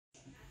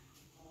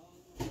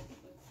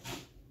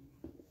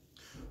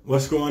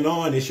What's going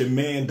on? It's your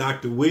man,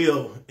 Dr.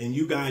 Will, and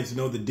you guys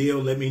know the deal.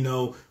 Let me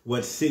know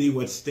what city,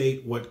 what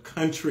state, what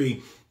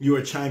country you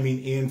are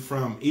chiming in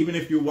from. Even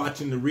if you're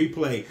watching the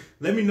replay,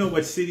 let me know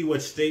what city,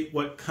 what state,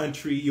 what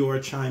country you are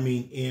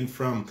chiming in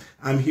from.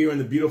 I'm here in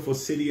the beautiful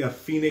city of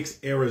Phoenix,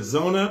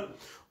 Arizona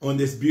on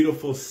this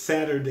beautiful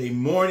Saturday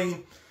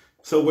morning.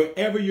 So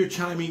wherever you're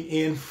chiming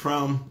in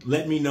from,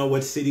 let me know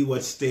what city,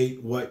 what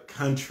state, what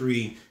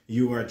country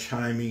you are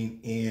chiming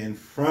in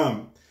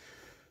from.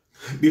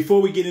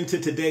 Before we get into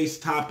today's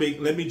topic,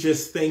 let me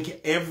just thank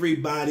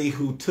everybody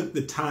who took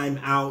the time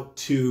out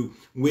to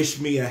wish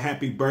me a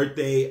happy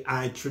birthday.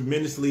 I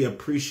tremendously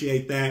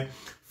appreciate that.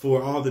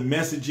 For all the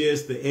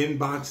messages, the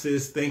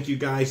inboxes, thank you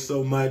guys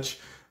so much.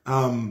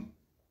 To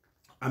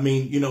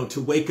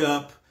wake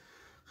up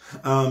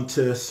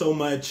to so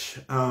much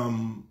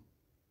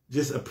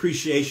just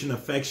appreciation,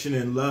 affection,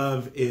 and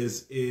love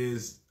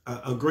is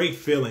a great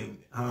feeling.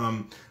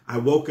 I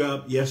woke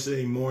up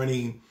yesterday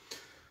morning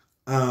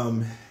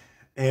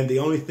and the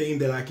only thing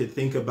that I could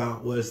think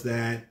about was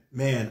that,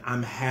 man,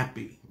 I'm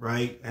happy,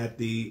 right? At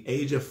the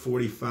age of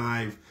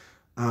 45,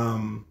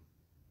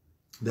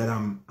 that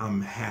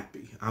I'm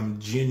happy. I'm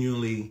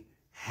genuinely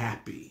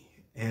happy.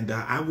 And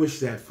I wish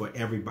that for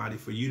everybody,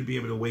 for you to be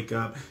able to wake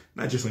up,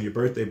 not just on your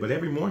birthday, but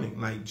every morning,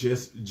 like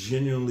just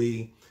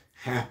genuinely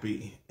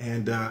happy.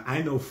 And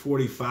I know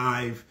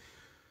 45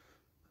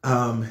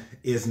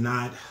 is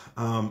not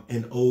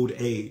an old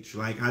age.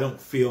 Like, I don't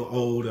feel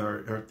old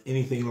or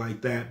anything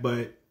like that,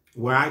 but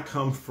where I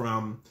come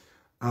from,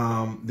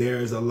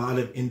 there's a lot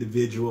of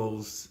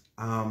individuals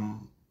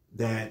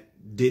that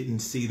didn't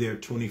see their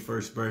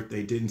 21st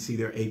birthday, didn't see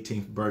their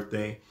 18th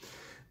birthday.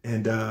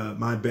 And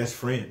my best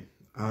friend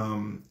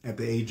at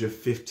the age of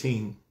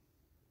 15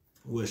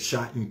 was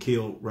shot and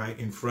killed right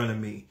in front of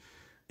me.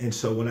 And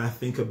so when I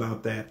think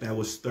about that, that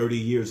was 30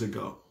 years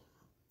ago.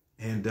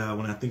 And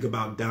when I think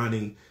about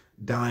Donnie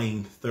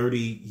dying 30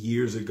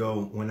 years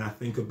ago, when I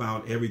think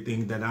about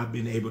everything that I've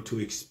been able to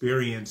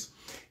experience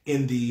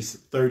in these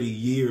 30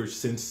 years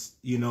since,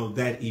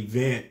 that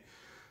event,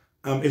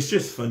 it's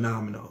just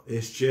phenomenal.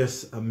 It's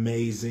just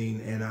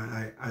amazing. And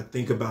I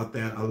think about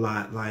that a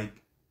lot,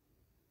 like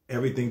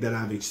everything that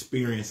I've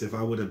experienced. If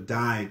I would have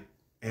died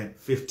at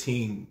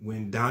 15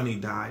 when Donnie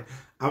died,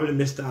 I would have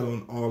missed out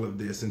on all of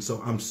this. And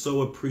so I'm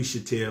so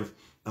appreciative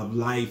of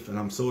life, and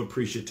I'm so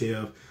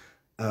appreciative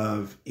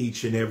of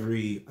each and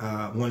every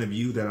one of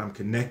you that I'm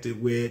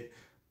connected with.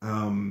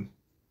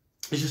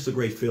 It's just a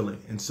great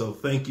feeling. And so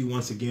thank you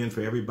once again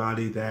for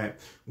everybody that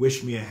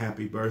wished me a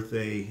happy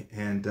birthday.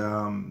 And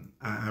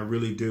I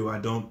really do. I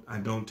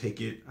don't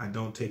take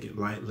it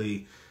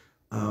lightly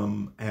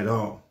at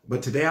all.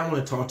 But today I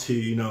want to talk to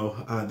you.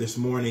 This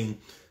morning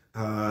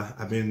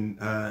I've been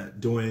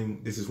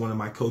this is one of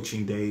my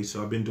coaching days.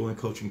 So I've been doing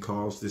coaching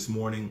calls this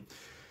morning.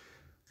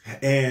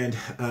 And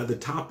the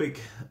topic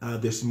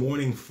this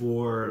morning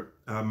for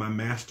my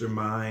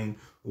mastermind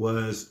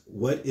was,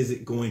 what is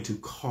it going to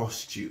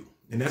cost you?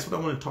 And that's what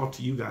I want to talk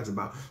to you guys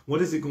about.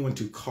 What is it going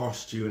to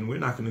cost you? And we're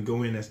not going to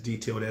go in as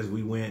detailed as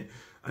we went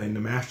in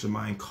the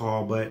mastermind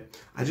call, but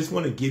I just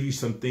want to give you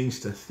some things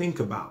to think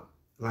about.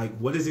 Like,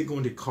 what is it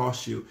going to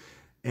cost you?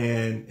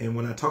 And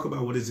when I talk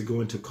about what is it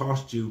going to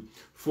cost you,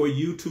 for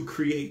you to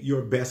create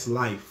your best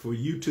life, for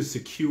you to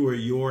secure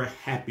your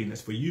happiness,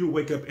 for you to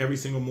wake up every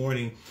single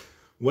morning,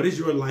 what does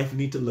your life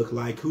need to look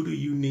like? Who do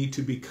you need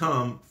to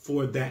become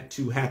for that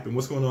to happen?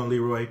 What's going on,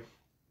 Leroy?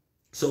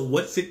 So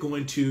what's it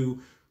going to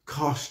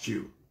cost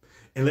you?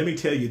 And let me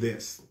tell you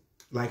this,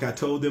 like I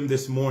told them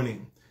this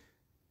morning,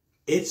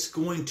 it's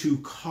going to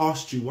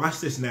cost you. Watch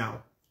this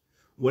now.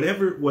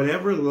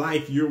 Whatever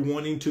life you're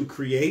wanting to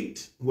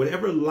create,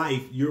 whatever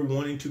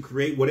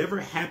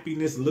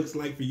happiness looks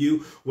like for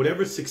you,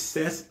 whatever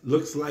success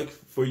looks like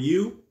for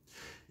you,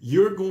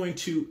 you're going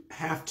to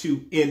have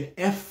to, in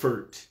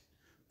effort,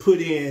 put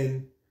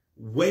in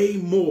way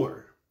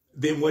more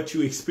than what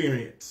you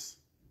experience.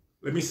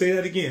 Let me say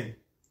that again.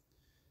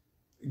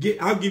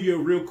 I'll give you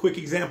a real quick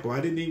example.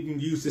 I didn't even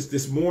use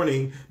this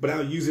morning, but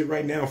I'll use it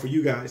right now for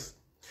you guys.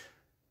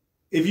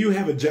 If you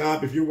have a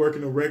job, if you're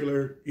working a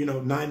regular,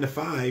 9 to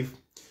 5,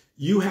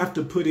 you have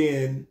to put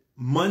in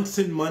months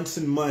and months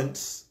and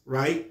months,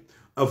 right,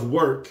 of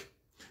work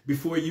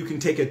before you can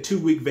take a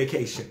 2-week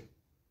vacation.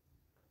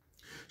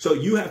 So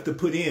you have to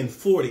put in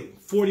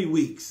 40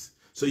 weeks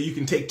so you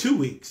can take 2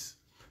 weeks.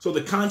 So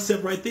the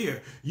concept right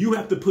there, you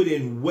have to put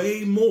in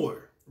way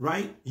more,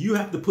 right? You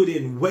have to put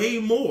in way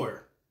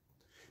more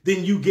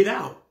than you get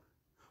out.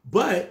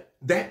 But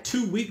that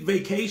 2-week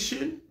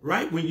vacation,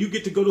 right? When you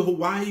get to go to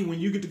Hawaii, when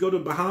you get to go to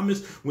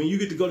Bahamas, when you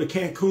get to go to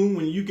Cancun,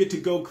 when you get to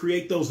go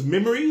create those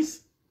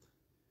memories,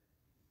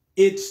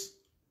 it's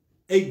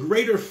a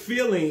greater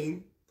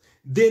feeling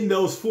than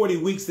those 40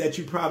 weeks that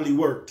you probably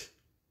worked.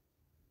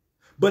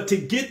 But to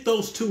get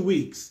those 2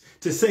 weeks,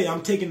 to say,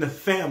 I'm taking the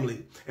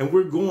family and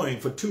we're going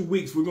for 2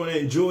 weeks, we're going to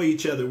enjoy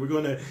each other. We're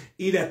going to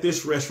eat at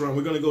this restaurant.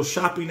 We're going to go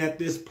shopping at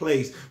this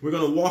place. We're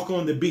going to walk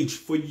on the beach.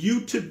 For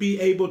you to be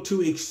able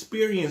to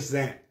experience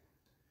that,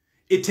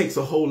 it takes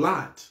a whole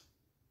lot.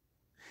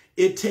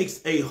 It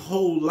takes a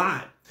whole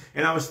lot.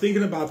 And I was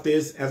thinking about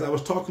this as I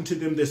was talking to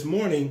them this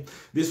morning.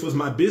 This was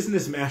my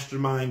business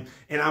mastermind.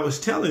 And I was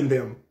telling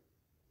them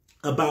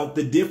about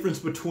the difference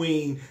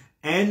between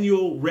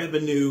annual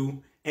revenue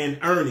and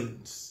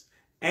earnings.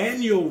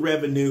 Annual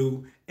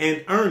revenue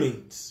and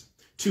earnings.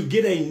 To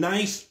get a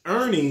nice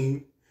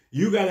earning,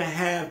 you got to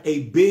have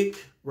a big,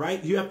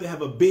 right? You have to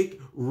have a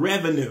big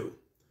revenue.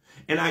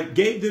 And I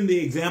gave them the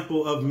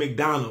example of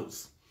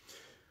McDonald's.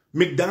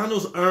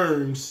 McDonald's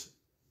earns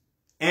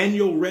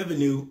annual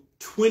revenue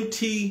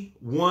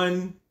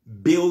 $21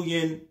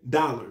 billion.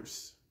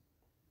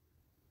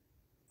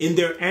 In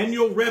their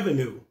annual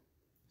revenue,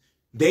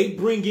 they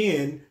bring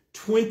in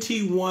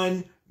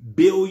 $21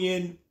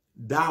 billion.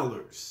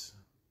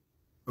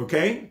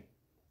 Okay?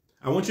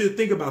 I want you to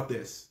think about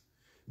this.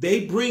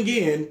 They bring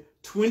in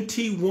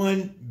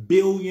 $21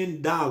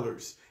 billion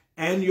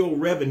annual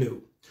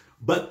revenue,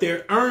 but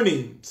their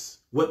earnings,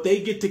 what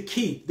they get to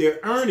keep, their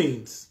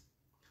earnings,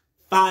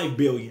 $5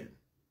 billion.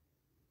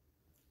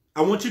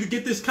 I want you to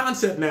get this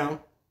concept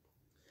now.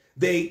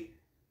 They,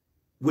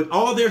 with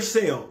all their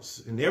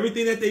sales and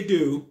everything that they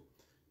do,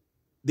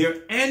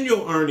 their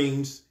annual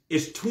earnings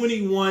is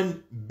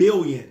 $21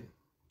 billion.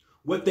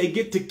 What they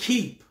get to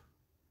keep,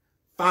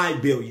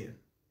 $5 billion.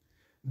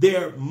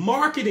 Their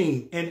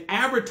marketing and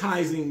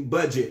advertising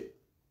budget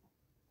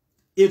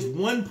is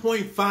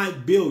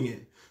 $1.5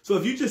 billion. So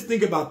if you just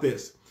think about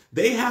this,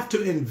 they have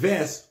to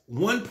invest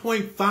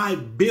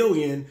 $1.5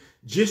 billion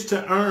just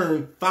to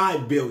earn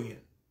 $5 billion.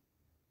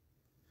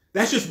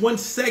 That's just one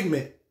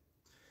segment.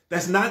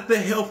 That's not the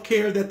health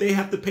care that they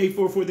have to pay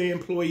for their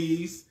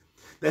employees.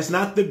 That's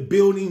not the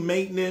building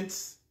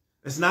maintenance.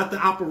 That's not the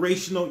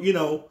operational,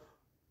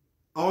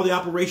 all the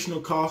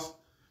operational costs.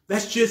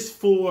 That's just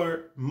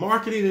for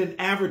marketing and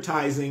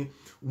advertising,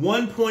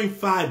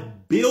 $1.5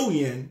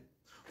 billion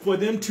for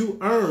them to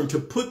earn, to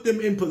put them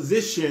in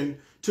position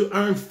to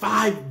earn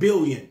 $5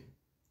 billion.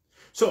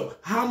 So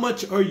how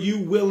much are you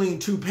willing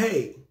to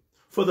pay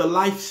for the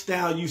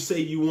lifestyle you say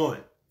you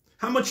want?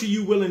 How much are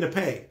you willing to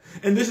pay?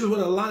 And this is what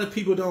a lot of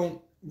people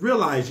don't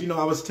realize.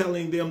 I was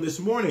telling them this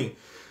morning,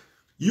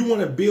 you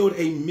want to build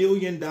 $1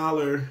 million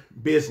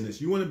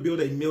business. You want to build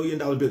 $1 million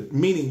business,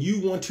 meaning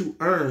you want to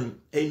earn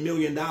 $1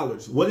 million.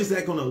 What is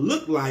that going to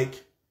look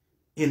like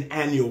in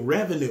annual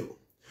revenue?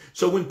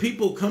 So when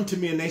people come to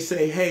me and they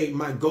say, hey,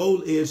 my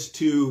goal is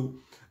to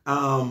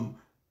earn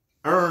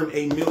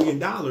 $1 million,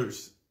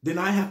 then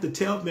I have to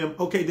tell them,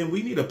 okay, then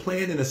we need a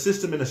plan and a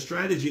system and a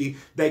strategy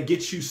that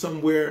gets you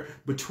somewhere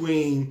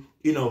between,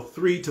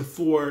 $3 to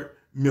 $4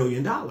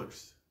 million.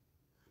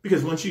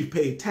 Because once you've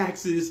paid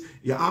taxes,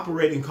 your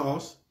operating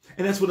costs,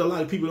 and that's what a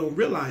lot of people don't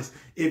realize.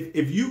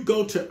 If you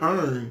go to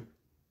earn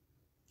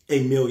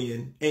 $1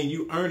 million and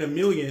you earn $1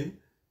 million,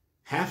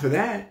 half of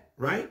that,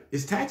 right,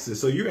 is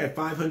taxes. So you're at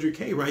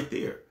 $500K right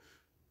there.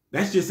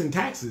 That's just in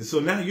taxes. So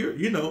now you're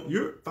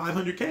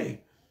 $500K.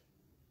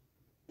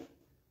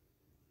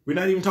 We're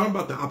not even talking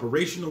about the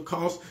operational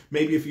costs.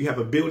 Maybe if you have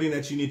a building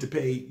that you need to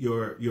pay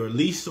your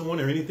lease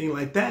on or anything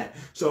like that.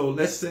 So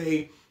let's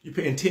say you're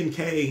paying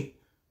 $10K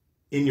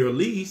in your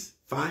lease,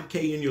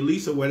 $5K in your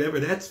lease or whatever.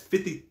 That's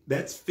 $50,000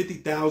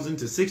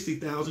 to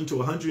 $60,000 to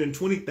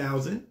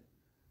 $120,000,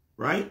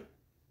 right?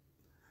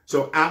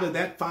 So out of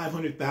that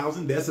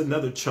 $500,000, that's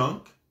another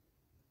chunk.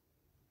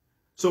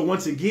 So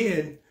once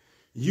again,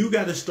 you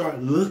got to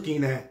start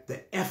looking at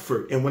the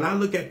effort. And when I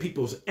look at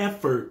people's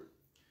effort,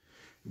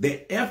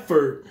 the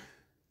effort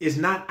is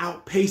not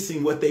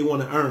outpacing what they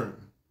want to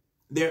earn.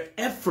 Their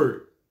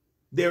effort,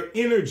 their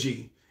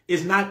energy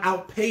is not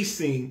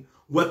outpacing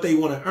what they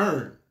want to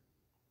earn.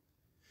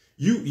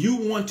 You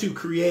want to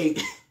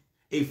create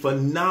a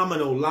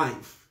phenomenal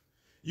life.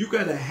 You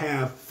got to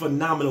have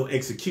phenomenal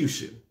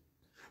execution.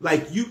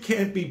 Like you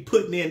can't be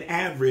putting in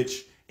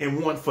average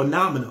and want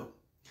phenomenal.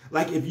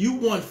 Like if you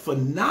want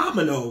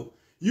phenomenal,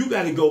 you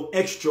got to go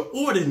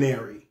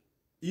extraordinary.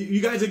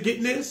 You guys are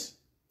getting this?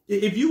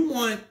 If you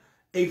want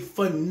a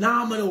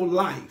phenomenal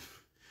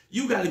life,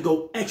 you got to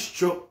go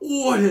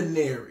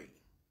extraordinary.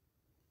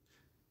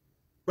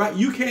 Right?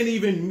 You can't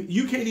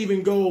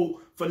even go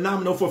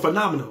phenomenal for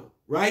phenomenal,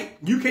 right?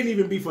 You can't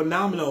even be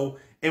phenomenal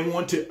and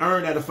want to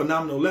earn at a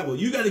phenomenal level.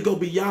 You got to go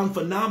beyond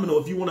phenomenal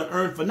if you want to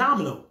earn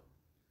phenomenal.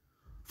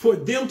 For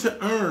them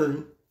to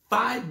earn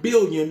 $5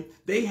 billion,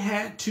 they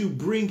had to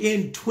bring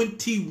in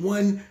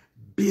 $21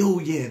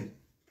 billion.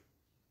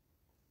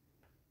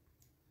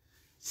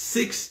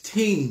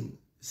 16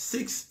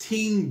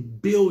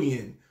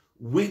 billion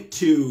went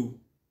to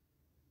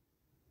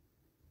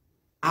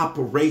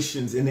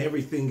operations and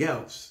everything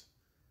else.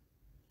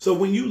 So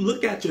when you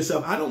look at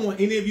yourself, I don't want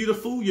any of you to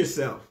fool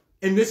yourself.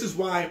 And this is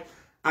why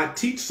I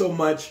teach so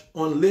much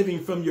on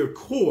living from your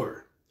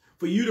core.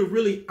 For you to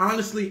really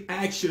honestly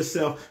ask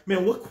yourself,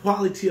 man, what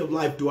quality of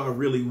life do I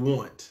really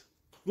want?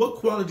 What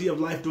quality of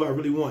life do I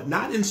really want?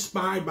 Not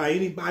inspired by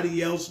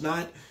anybody else,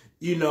 not,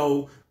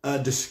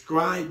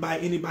 described by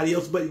anybody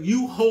else, but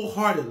you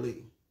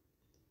wholeheartedly.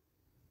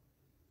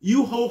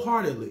 You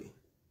wholeheartedly.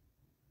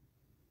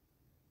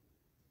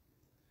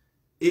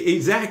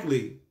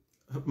 Exactly,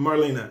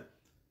 Marlena.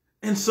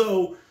 And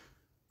so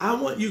I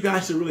want you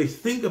guys to really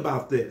think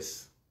about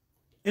this.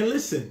 And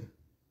listen,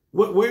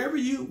 wherever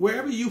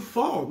you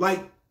fall,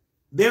 like,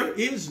 there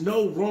is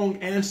no wrong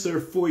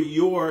answer for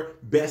your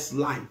best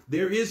life.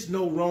 There is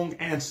no wrong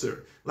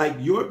answer. Like,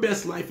 your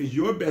best life is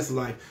your best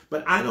life.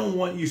 But I don't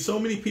want you, so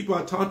many people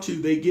I talk to,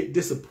 they get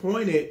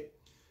disappointed.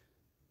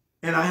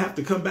 And I have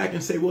to come back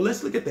and say, well,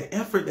 let's look at the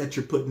effort that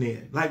you're putting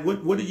in. Like,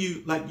 what are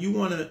you, like, you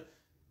want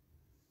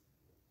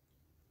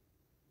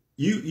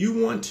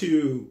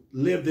to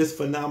live this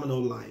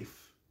phenomenal life.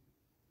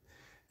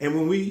 And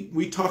when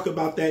we talk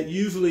about that,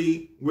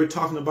 usually we're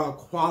talking about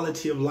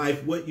quality of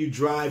life, what you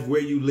drive,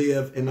 where you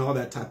live, and all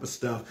that type of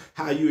stuff,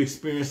 how you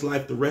experience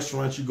life, the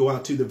restaurants you go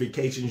out to, the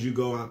vacations you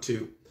go out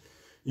to.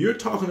 You're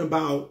talking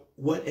about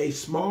what a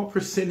small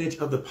percentage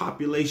of the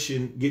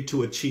population get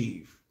to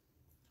achieve.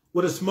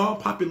 What a small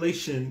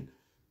population,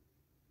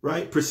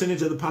 right,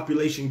 percentage of the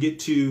population get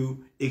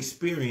to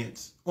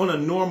experience on a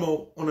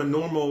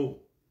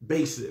normal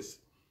basis.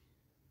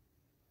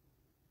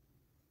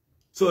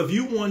 So if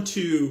you want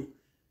to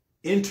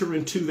enter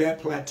into that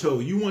plateau,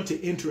 you want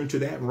to enter into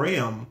that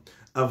realm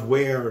of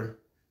where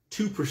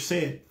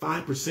 2%,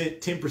 5%,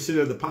 10%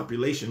 of the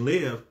population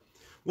live,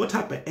 what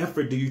type of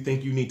effort do you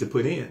think you need to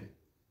put in?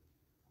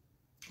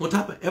 What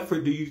type of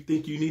effort do you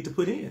think you need to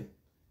put in?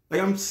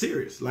 Like, I'm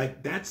serious.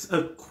 Like, that's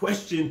a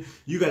question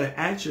you got to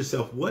ask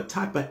yourself. What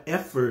type of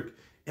effort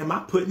am I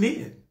putting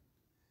in?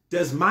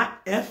 Does my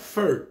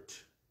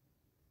effort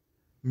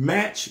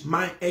match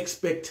my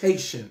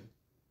expectation?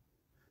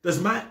 Does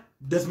my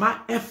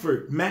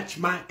effort match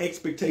my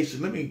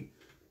expectation?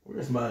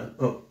 Where's mine?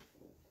 Oh.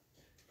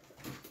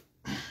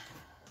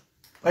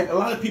 Like, a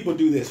lot of people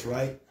do this,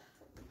 right?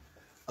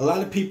 A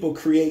lot of people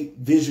create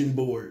vision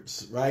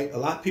boards, right? A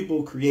lot of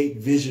people create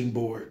vision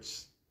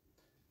boards.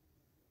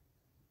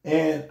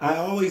 And I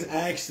always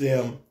ask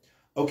them,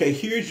 okay,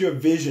 here's your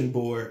vision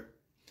board.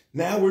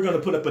 Now we're going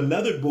to put up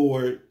another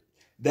board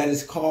that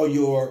is called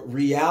your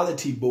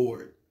reality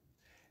board.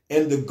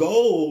 And the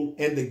goal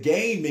and the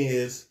game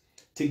is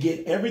to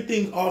get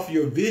everything off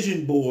your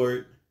vision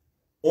board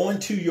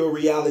onto your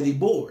reality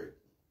board.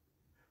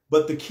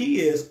 But the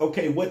key is,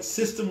 okay, what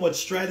system, what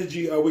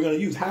strategy are we going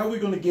to use? How are we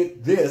going to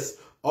get this,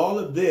 all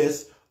of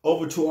this,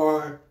 over to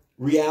our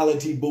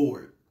reality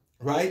board,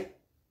 right?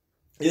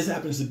 This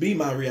happens to be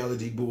my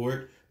reality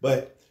board,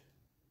 but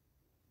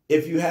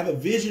if you have a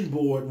vision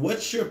board,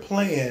 what's your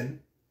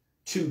plan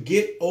to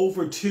get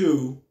over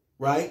to,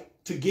 right?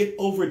 To get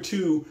over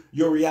to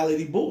your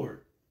reality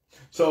board.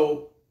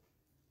 So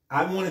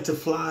I wanted to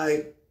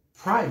fly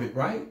private,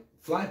 right?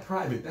 Fly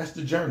private. That's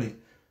the journey.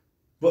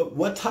 But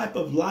what type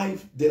of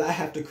life did I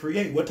have to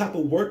create? What type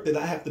of work did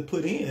I have to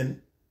put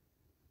in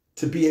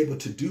to be able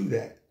to do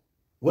that?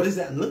 What does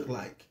that look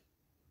like?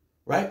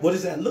 Right? What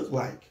does that look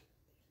like?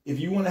 If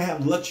you want to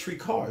have luxury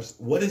cars,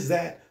 what does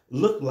that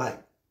look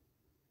like?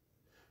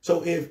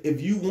 So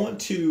if you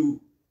want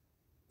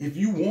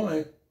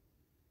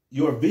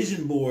your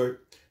vision board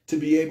to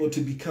be able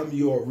to become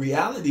your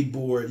reality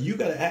board, you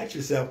got to ask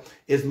yourself,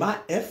 is my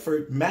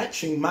effort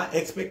matching my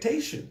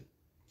expectation?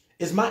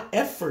 Is my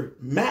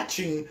effort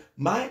matching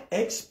my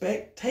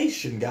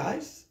expectation,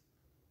 guys?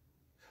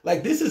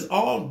 Like, this is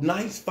all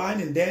nice, fine,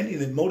 and dandy,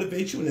 and it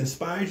motivates you and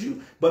inspires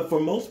you. But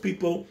for most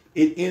people,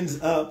 it ends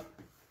up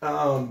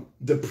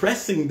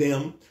depressing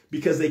them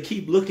because they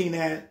keep looking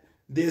at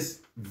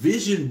this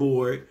vision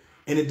board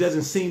and it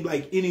doesn't seem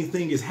like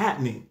anything is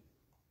happening.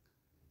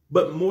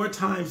 But more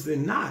times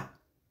than not.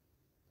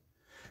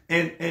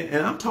 And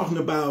I'm talking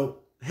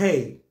about,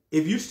 hey,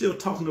 if you're still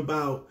talking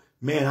about,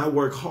 man, I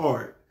work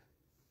hard,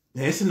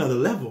 man, it's another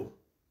level.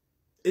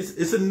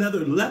 It's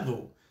another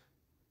level.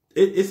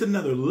 It's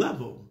another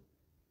level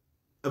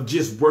of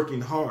just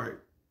working hard.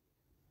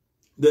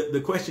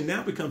 The question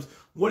now becomes,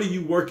 what are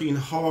you working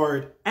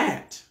hard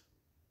at?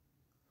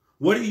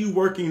 What are you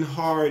working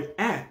hard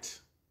at?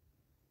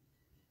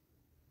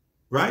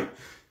 Right?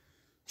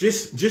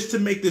 Just to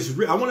make this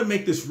real, I want to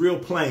make this real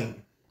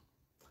plain.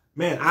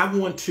 Man, I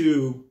want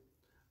to,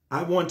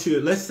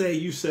 let's say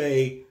you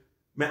say,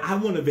 man, I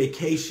want a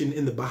vacation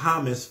in the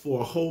Bahamas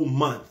for a whole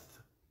month.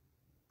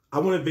 I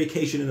want a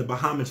vacation in the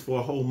Bahamas for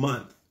a whole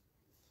month.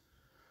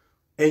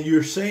 And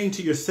you're saying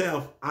to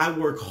yourself, I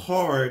work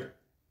hard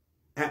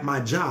at my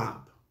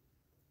job.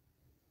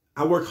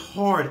 I work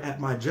hard at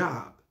my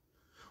job.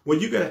 Well,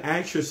 you got to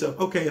ask yourself,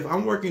 okay, if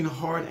I'm working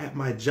hard at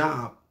my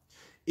job,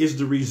 is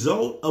the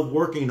result of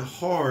working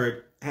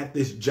hard at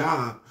this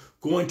job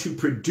going to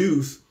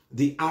produce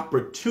the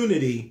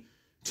opportunity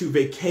to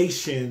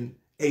vacation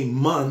a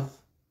month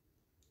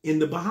in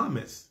the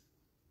Bahamas?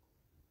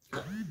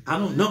 I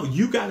don't know.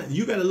 You gotta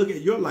look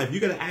at your life. You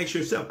gotta ask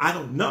yourself. I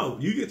don't know.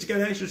 You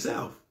gotta ask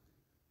yourself.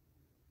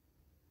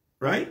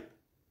 Right?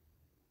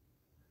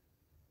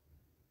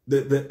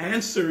 The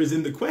answer is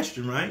in the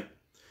question, right?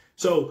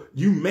 So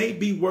you may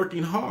be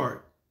working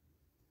hard,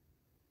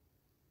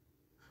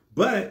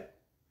 but,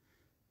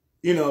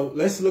 you know,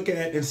 let's look at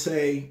it and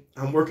say,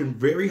 I'm working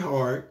very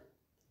hard,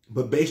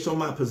 but based on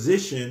my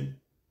position,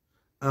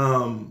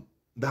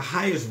 the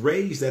highest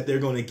raise that they're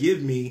going to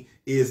give me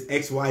is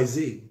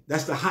XYZ.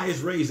 That's the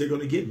highest raise they're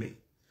going to give me.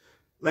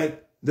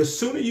 Like, the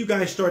sooner you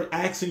guys start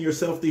asking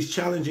yourself these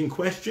challenging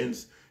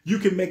questions, you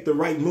can make the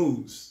right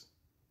moves.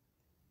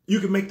 You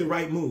can make the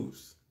right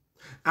moves.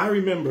 I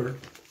remember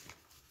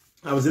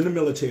I was in the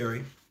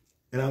military,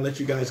 and I'll let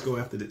you guys go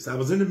after this. I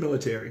was in the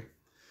military.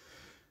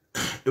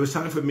 It was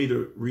time for me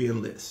to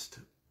re-enlist.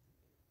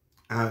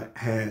 I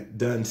had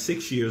done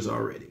 6 years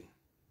already.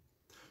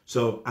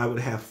 So I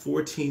would have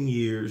 14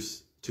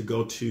 years to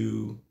go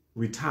to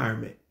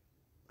retirement.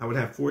 I would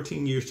have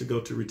 14 years to go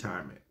to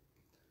retirement.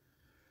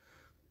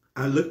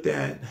 I looked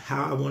at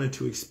how I wanted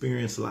to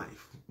experience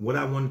life, what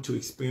I wanted to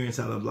experience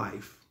out of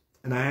life.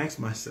 And I asked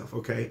myself,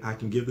 okay, I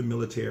can give the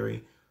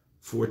military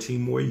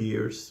 14 more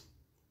years,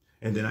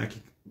 and then I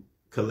can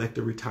collect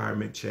a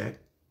retirement check.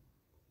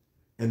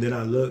 And then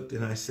I looked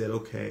and I said,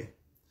 okay,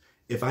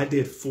 if I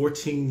did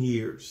 14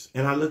 years,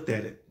 and I looked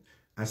at it,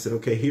 I said,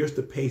 okay, here's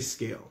the pay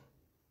scale.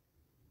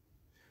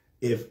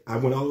 If I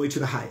went all the way to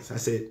the highest, I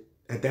said,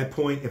 at that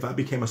point, if I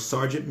became a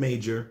sergeant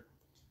major,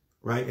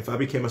 right? If I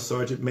became a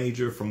sergeant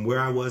major from where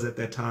I was at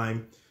that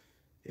time,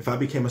 if I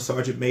became a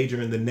sergeant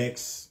major in the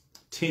next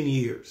 10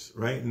 years,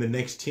 right? In the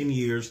next 10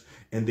 years.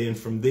 And then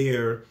from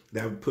there,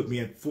 that would put me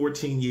at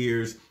 14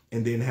 years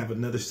and then have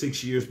another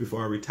 6 years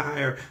before I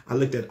retire. I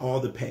looked at all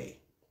the pay.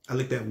 I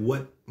looked at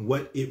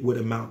what it would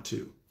amount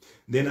to.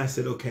 Then I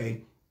said,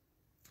 okay,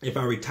 if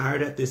I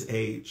retired at this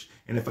age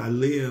and if I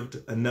lived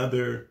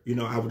another,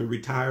 I would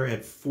retire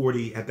at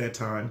 40 at that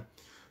time.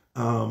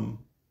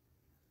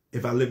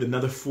 If I lived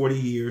another 40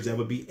 years, that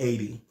would be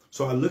 80.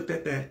 So I looked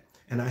at that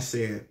and I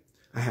said,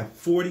 I have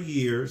 40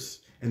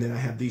 years and then I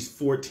have these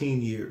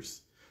 14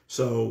 years.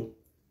 So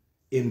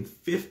in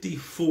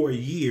 54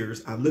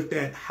 years, I looked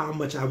at how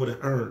much I would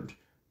have earned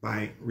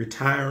by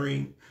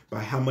retiring,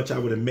 by how much I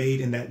would have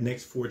made in that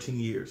next 14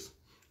 years.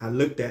 I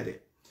looked at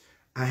it.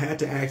 I had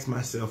to ask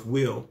myself,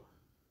 Will,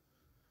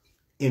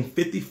 in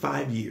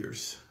 55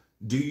 years,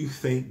 do you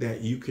think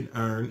that you can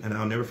earn, and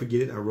I'll never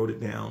forget it, I wrote it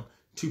down,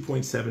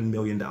 $2.7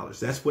 million.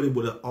 That's what it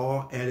would have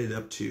all added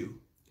up to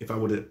if I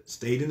would have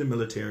stayed in the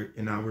military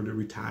and I would have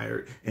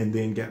retired and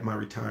then got my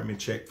retirement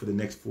check for the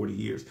next 40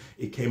 years.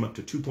 It came up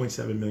to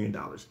 $2.7 million.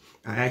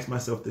 I asked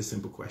myself this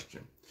simple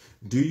question.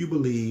 Do you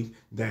believe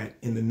that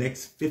in the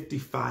next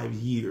 55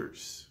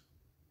 years,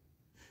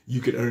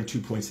 you could earn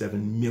 $2.7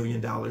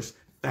 million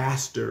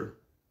faster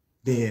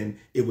than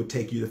it would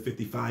take you the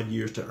 55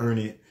 years to earn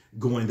it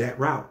going that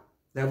route?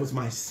 That was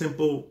my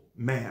simple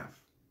math.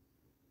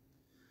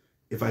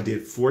 If I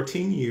did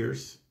 14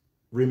 years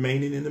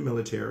remaining in the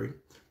military,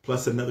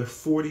 plus another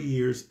 40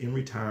 years in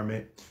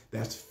retirement,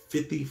 that's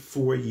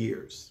 54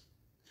 years.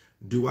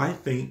 Do I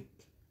think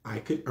I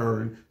could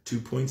earn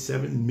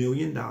 $2.7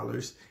 million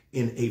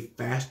in a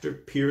faster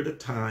period of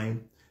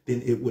time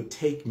than it would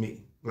take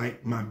me?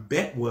 Like, my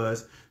bet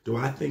was, do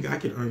I think I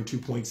could earn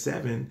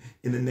 2.7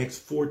 in the next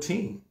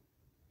 14?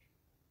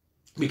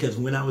 Because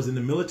when I was in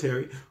the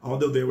military,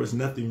 although there was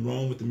nothing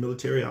wrong with the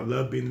military, I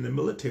loved being in the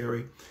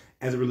military,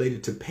 as it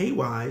related to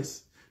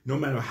pay-wise, no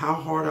matter how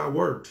hard I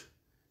worked,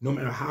 no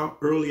matter how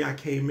early I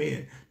came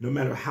in, no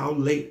matter how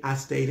late I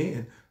stayed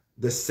in,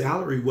 the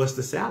salary was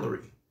the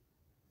salary.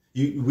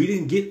 We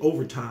didn't get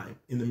overtime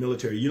in the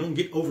military. You don't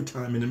get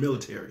overtime in the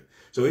military.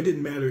 So it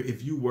didn't matter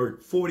if you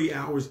worked 40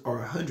 hours or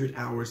 100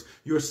 hours,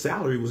 your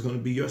salary was going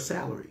to be your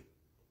salary.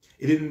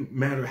 It didn't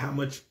matter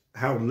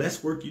how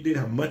less work you did,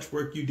 how much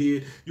work you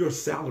did, your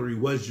salary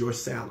was your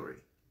salary.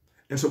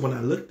 And so when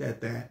I looked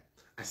at that,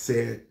 I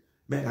said,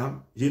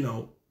 man,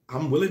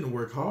 I'm willing to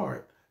work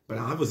hard, but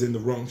I was in the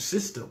wrong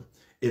system.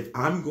 If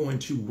I'm going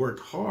to work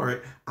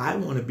hard, I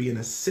want to be in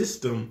a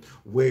system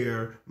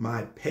where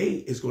my pay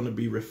is going to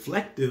be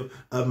reflective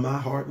of my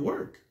hard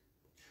work.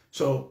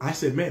 So I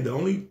said, man, the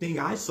only thing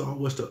I saw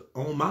was to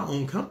own my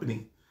own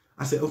company.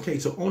 I said, okay,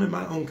 so owning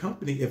my own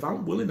company, if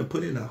I'm willing to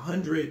put in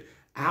 100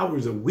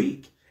 hours a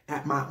week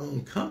at my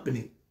own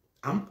company,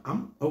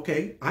 I'm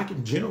okay. I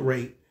can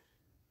generate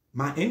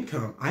my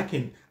income. I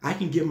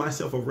can give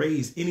myself a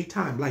raise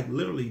anytime. Like,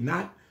 literally,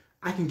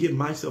 I can give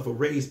myself a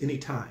raise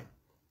anytime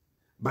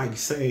by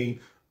saying,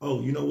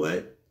 oh, you know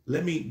what?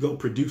 Let me go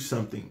produce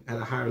something at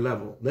a higher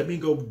level. Let me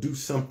go do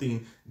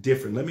something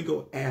different. Let me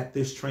go add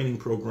this training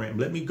program.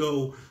 Let me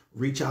go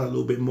reach out a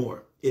little bit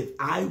more. If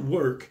I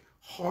work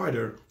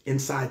harder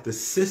inside the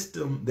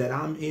system that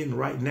I'm in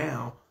right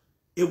now,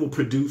 it will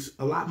produce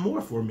a lot more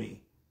for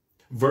me.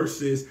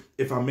 Versus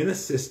if I'm in a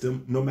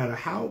system, no matter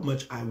how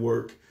much I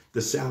work,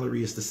 the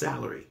salary is the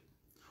salary,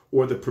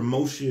 or the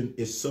promotion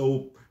is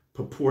so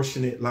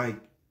proportionate, like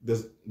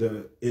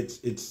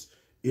it's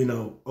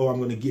oh, I'm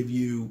going to give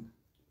you,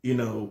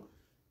 an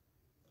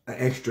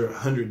extra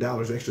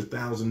 $100, extra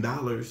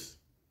 $1,000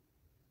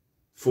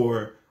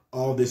 for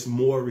all this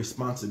more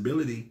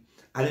responsibility.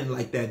 I didn't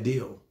like that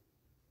deal.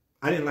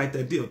 I didn't like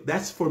that deal.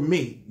 That's for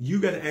me. You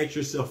got to ask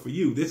yourself for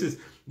you. This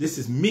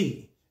is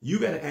me. You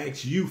got to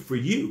ask you for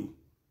you.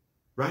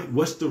 Right?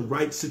 What's the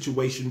right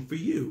situation for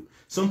you?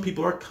 Some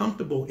people are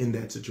comfortable in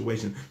that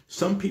situation.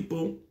 Some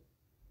people,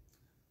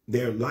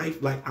 their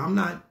life, like I'm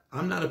not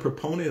I'm not a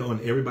proponent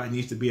on everybody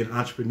needs to be an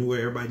entrepreneur.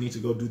 Everybody needs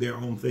to go do their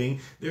own thing.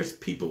 There's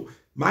people,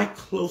 my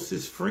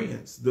closest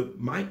friends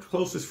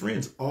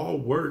all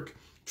work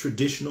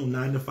traditional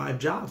 9-to-5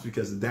 jobs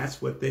because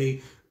that's what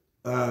they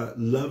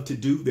love to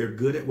do. They're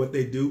good at what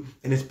they do,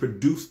 and it's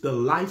produced the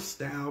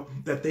lifestyle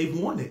that they've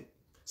wanted.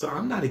 So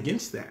I'm not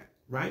against that,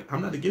 right?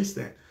 I'm not against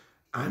that.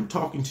 I'm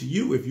talking to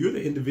you if you're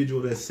the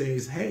individual that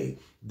says, hey,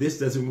 this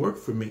doesn't work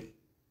for me.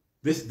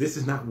 This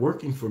is not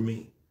working for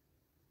me.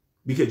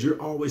 Because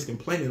you're always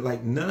complaining.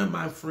 Like none of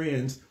my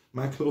friends,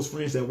 my close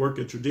friends that work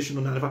at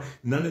traditional 9-to-5,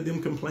 none of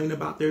them complain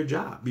about their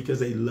job because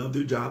they love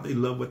their job. They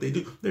love what they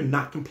do. They're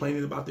not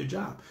complaining about their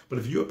job. But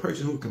if you're a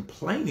person who's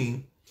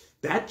complaining,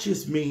 that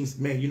just means,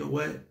 man, you know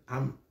what?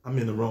 I'm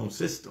in the wrong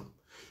system.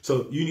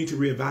 So you need to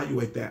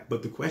reevaluate that.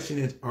 But the question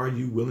is, are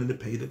you willing to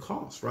pay the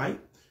cost, right?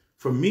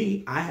 For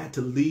me, I had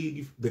to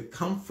leave the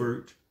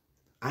comfort.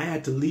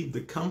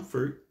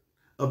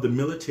 Of the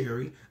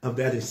military, of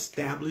that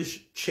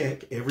established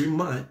check every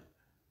month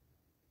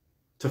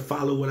to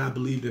follow what I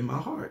believed in my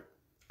heart.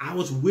 I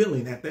was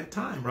willing at that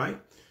time,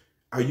 right?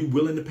 Are you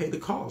willing to pay the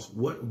cost?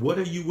 What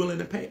are you willing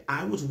to pay?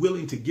 I was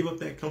willing to give up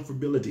that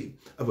comfortability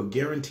of a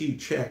guaranteed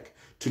check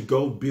to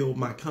go build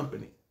my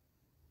company.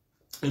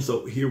 And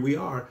so here we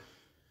are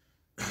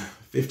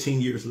 15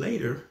 years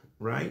later,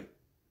 right?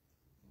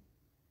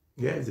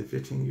 Yeah, is it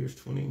 15 years?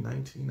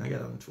 2019? I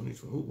got out in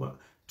 2020. Well,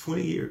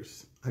 20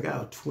 years. I got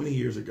out 20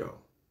 years ago.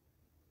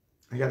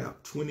 Got out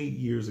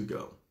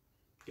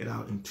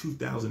in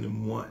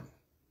 2001.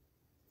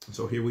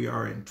 So here we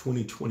are in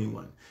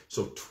 2021.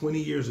 So 20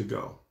 years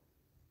ago,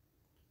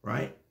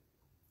 right?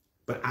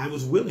 But I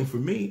was willing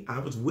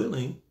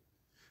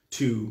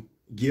to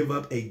give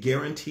up a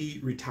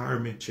guaranteed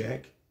retirement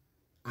check.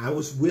 I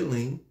was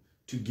willing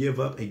to give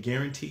up a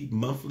guaranteed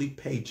monthly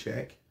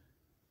paycheck.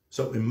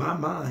 So in my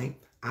mind,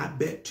 I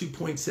bet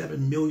 $2.7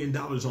 million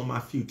on my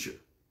future.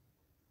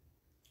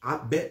 I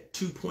bet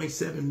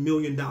 $2.7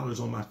 million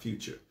on my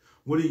future.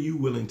 What are you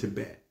willing to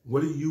bet?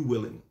 What are you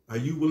willing? Are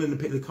you willing to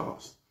pay the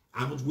cost?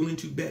 I was willing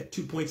to bet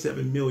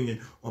 $2.7 million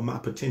on my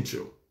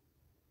potential,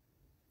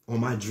 on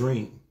my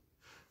dream.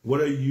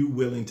 What are you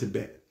willing to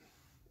bet?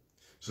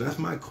 So that's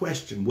my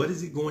question. What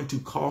is it going to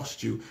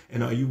cost you,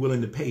 and are you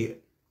willing to pay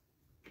it?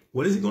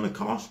 What is it going to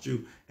cost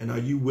you, and are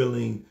you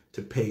willing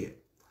to pay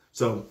it?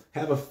 So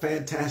have a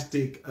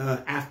fantastic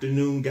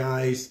afternoon,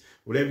 guys.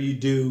 Whatever you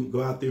do,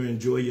 go out there and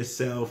enjoy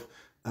yourself.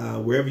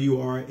 Wherever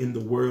you are in the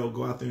world,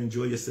 go out there and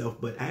enjoy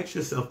yourself. But ask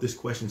yourself this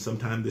question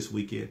sometime this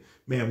weekend.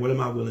 Man, what am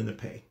I willing to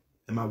pay?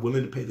 Am I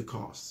willing to pay the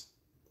costs?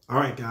 All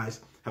right, guys.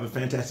 Have a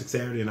fantastic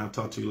Saturday, and I'll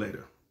talk to you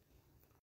later.